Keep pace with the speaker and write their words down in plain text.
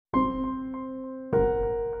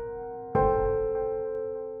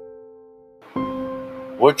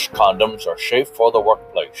Which condoms are safe for the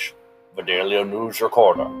workplace? Vidalia News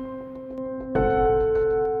Recorder.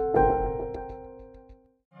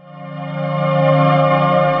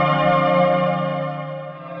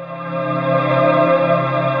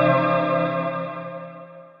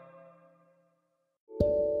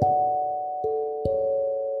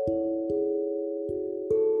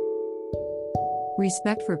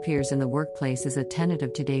 Respect for peers in the workplace is a tenet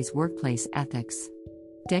of today's workplace ethics.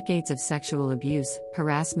 Decades of sexual abuse,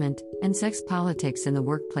 harassment, and sex politics in the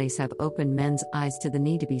workplace have opened men's eyes to the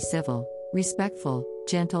need to be civil, respectful,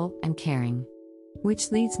 gentle, and caring.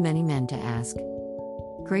 Which leads many men to ask,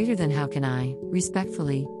 greater than how can I,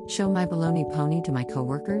 respectfully, show my baloney pony to my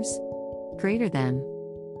coworkers? Greater than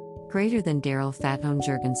Daryl Fathom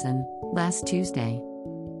Jurgensen, last Tuesday.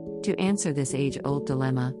 To answer this age-old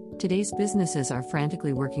dilemma, today's businesses are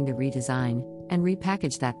frantically working to redesign and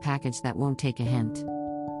repackage that package that won't take a hint.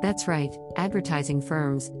 That's right, advertising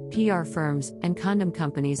firms, PR firms, and condom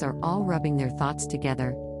companies are all rubbing their thoughts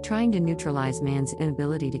together, trying to neutralize man's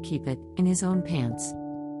inability to keep it in his own pants.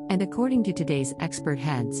 And according to today's expert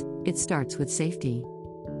heads, it starts with safety.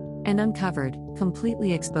 An uncovered,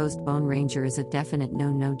 completely exposed Bone Ranger is a definite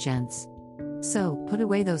no-no, gents. So, put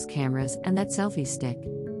away those cameras and that selfie stick.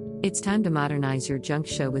 It's time to modernize your junk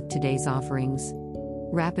show with today's offerings.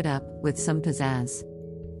 Wrap it up with some pizzazz.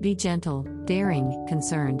 Be gentle, daring,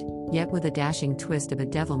 concerned, yet with a dashing twist of a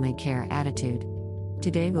devil-may-care attitude.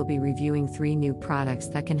 Today we'll be reviewing 3 new products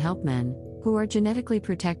that can help men, who are genetically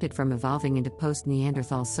protected from evolving into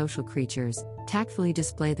post-Neanderthal social creatures, tactfully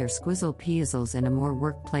display their squizzle peasels in a more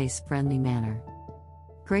workplace-friendly manner.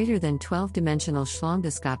 Greater than 12-dimensional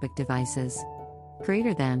schlongoscopic devices.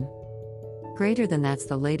 Greater than that's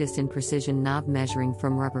the latest in precision knob measuring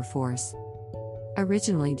from Rubber Force.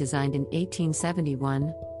 Originally designed in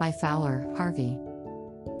 1871 by Fowler Harvey.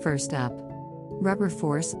 First up, Rubber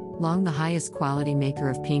Force, long the highest quality maker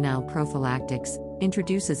of penile prophylactics,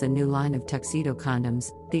 introduces a new line of tuxedo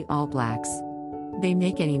condoms, the All Blacks. They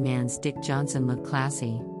make any man's Dick Johnson look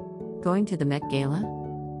classy. Going to the Met Gala?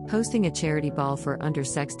 Hosting a charity ball for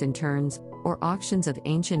undersexed interns, or auctions of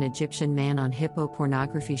ancient Egyptian man on hippo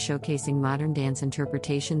pornography showcasing modern dance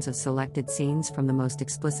interpretations of selected scenes from the most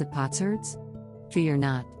explicit potsherds? Fear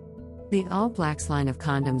not. The All Blacks line of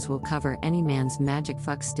condoms will cover any man's magic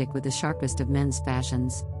fuck stick with the sharpest of men's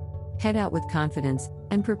fashions. Head out with confidence,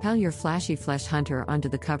 and propel your flashy flesh hunter onto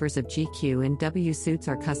the covers of GQ, and W suits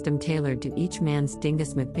are custom tailored to each man's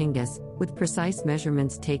dingus McPingus, with precise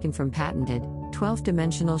measurements taken from patented,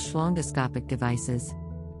 12-dimensional schlongoscopic devices.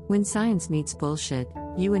 When science meets bullshit,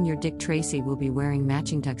 you and your Dick Tracy will be wearing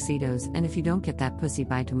matching tuxedos, and if you don't get that pussy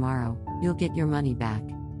by tomorrow, you'll get your money back.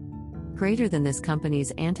 Greater than this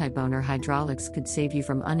company's anti-boner hydraulics could save you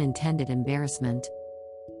from unintended embarrassment.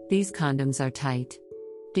 These condoms are tight.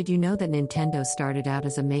 Did you know that Nintendo started out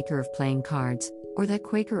as a maker of playing cards, or that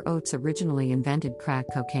Quaker Oats originally invented crack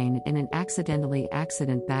cocaine in an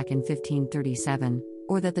accident back in 1537,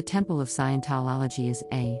 or that the Temple of Scientology is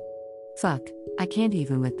a fuck, I can't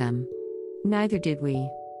even with them. Neither did we.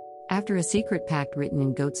 After a secret pact written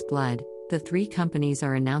in goat's blood, the 3 companies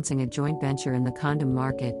are announcing a joint venture in the condom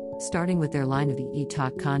market, starting with their line of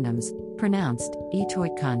E-Talk condoms, pronounced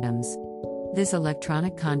E-Toit condoms. This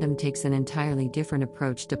electronic condom takes an entirely different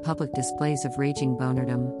approach to public displays of raging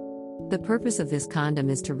bonerdom. The purpose of this condom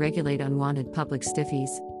is to regulate unwanted public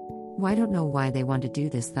stiffies. I don't know why they want to do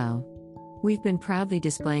this though. We've been proudly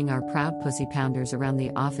displaying our proud pussy pounders around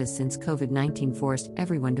the office since COVID-19 forced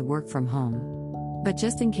everyone to work from home. But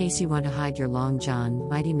just in case you want to hide your Long John,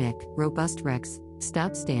 Mighty Mick, Robust Rex,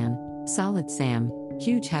 Stout Stan, Solid Sam,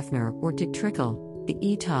 Huge Hefner, or Dick Trickle, the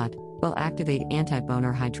E-Tot will activate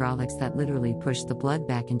anti-boner hydraulics that literally push the blood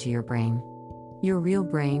back into your brain. Your real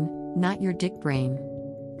brain, not your dick brain.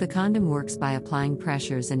 The condom works by applying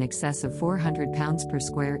pressures in excess of 400 pounds per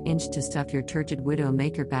square inch to stuff your turgid widow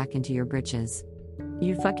maker back into your britches.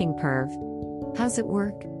 You fucking perv. How's it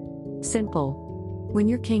work? Simple. When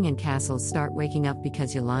your king and castles start waking up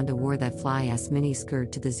because Yolanda wore that fly-ass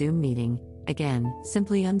mini-skirt to the Zoom meeting, again,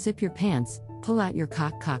 simply unzip your pants, pull out your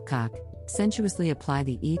cock, sensuously apply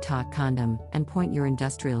the E-Talk condom, and point your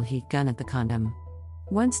industrial heat gun at the condom.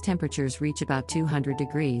 Once temperatures reach about 200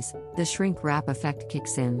 degrees, the shrink wrap effect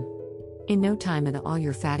kicks in. In no time at all,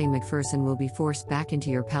 your fatty McPherson will be forced back into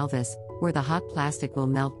your pelvis, where the hot plastic will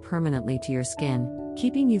melt permanently to your skin,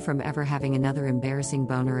 keeping you from ever having another embarrassing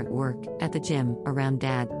boner at work, at the gym, around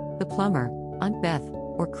Dad, the plumber, Aunt Beth,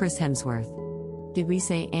 or Chris Hemsworth. Did we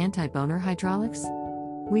say anti-boner hydraulics?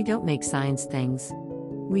 We don't make science things.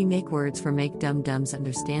 We make words for make dum-dums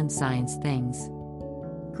understand science things.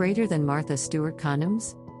 Greater than Martha Stewart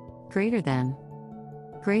condoms? Greater than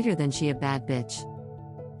Greater than she a bad bitch.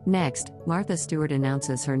 Next, Martha Stewart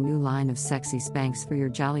announces her new line of sexy Spanx for your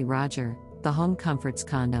Jolly Roger, the Home Comforts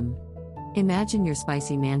condom. Imagine your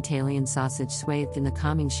spicy Mantalian sausage swathed in the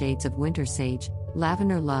calming shades of winter sage,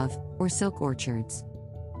 lavender love, or silk orchards.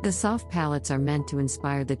 The soft palettes are meant to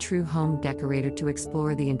inspire the true home decorator to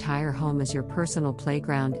explore the entire home as your personal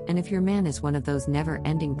playground, and if your man is one of those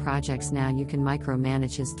never-ending projects, now you can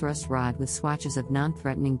micromanage his thrust rod with swatches of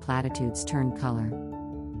non-threatening platitudes turned color.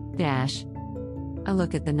 Dash. A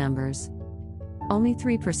look at the numbers. Only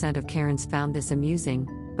 3% of Karens found this amusing,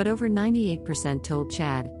 but over 98% told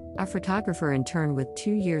Chad, our photographer in turn with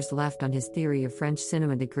 2 years left on his theory of French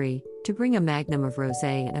cinema degree, to bring a magnum of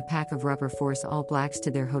rosé and a pack of Rubber Force All Blacks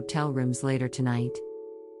to their hotel rooms later tonight.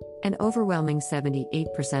 An overwhelming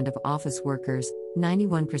 78% of office workers,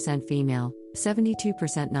 91% female,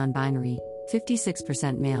 72% non-binary,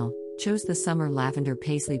 56% male, chose the summer lavender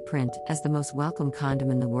paisley print as the most welcome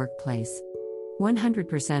condom in the workplace.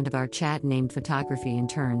 100% of our Chad-named photography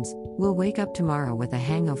interns will wake up tomorrow with a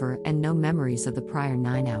hangover and no memories of the prior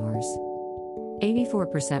 9 hours.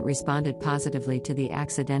 84% responded positively to the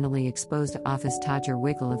accidentally exposed office Todger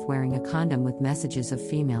wiggle of wearing a condom with messages of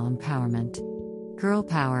female empowerment. Girl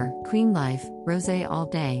power, queen life, rosé all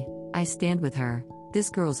day, I stand with her, this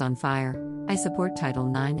girl's on fire, I support Title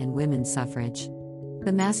IX and women's suffrage.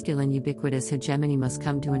 The masculine ubiquitous hegemony must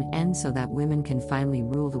come to an end so that women can finally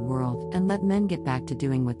rule the world and let men get back to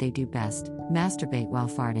doing what they do best, masturbate while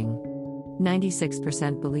farting.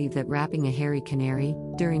 96% believe that wrapping a hairy canary,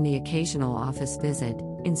 during the occasional office visit,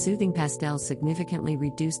 in soothing pastels significantly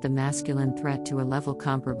reduced the masculine threat to a level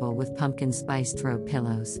comparable with pumpkin spice throw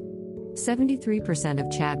pillows. 73%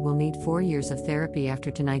 of Chad will need 4 years of therapy after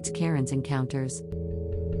tonight's Karen's encounters.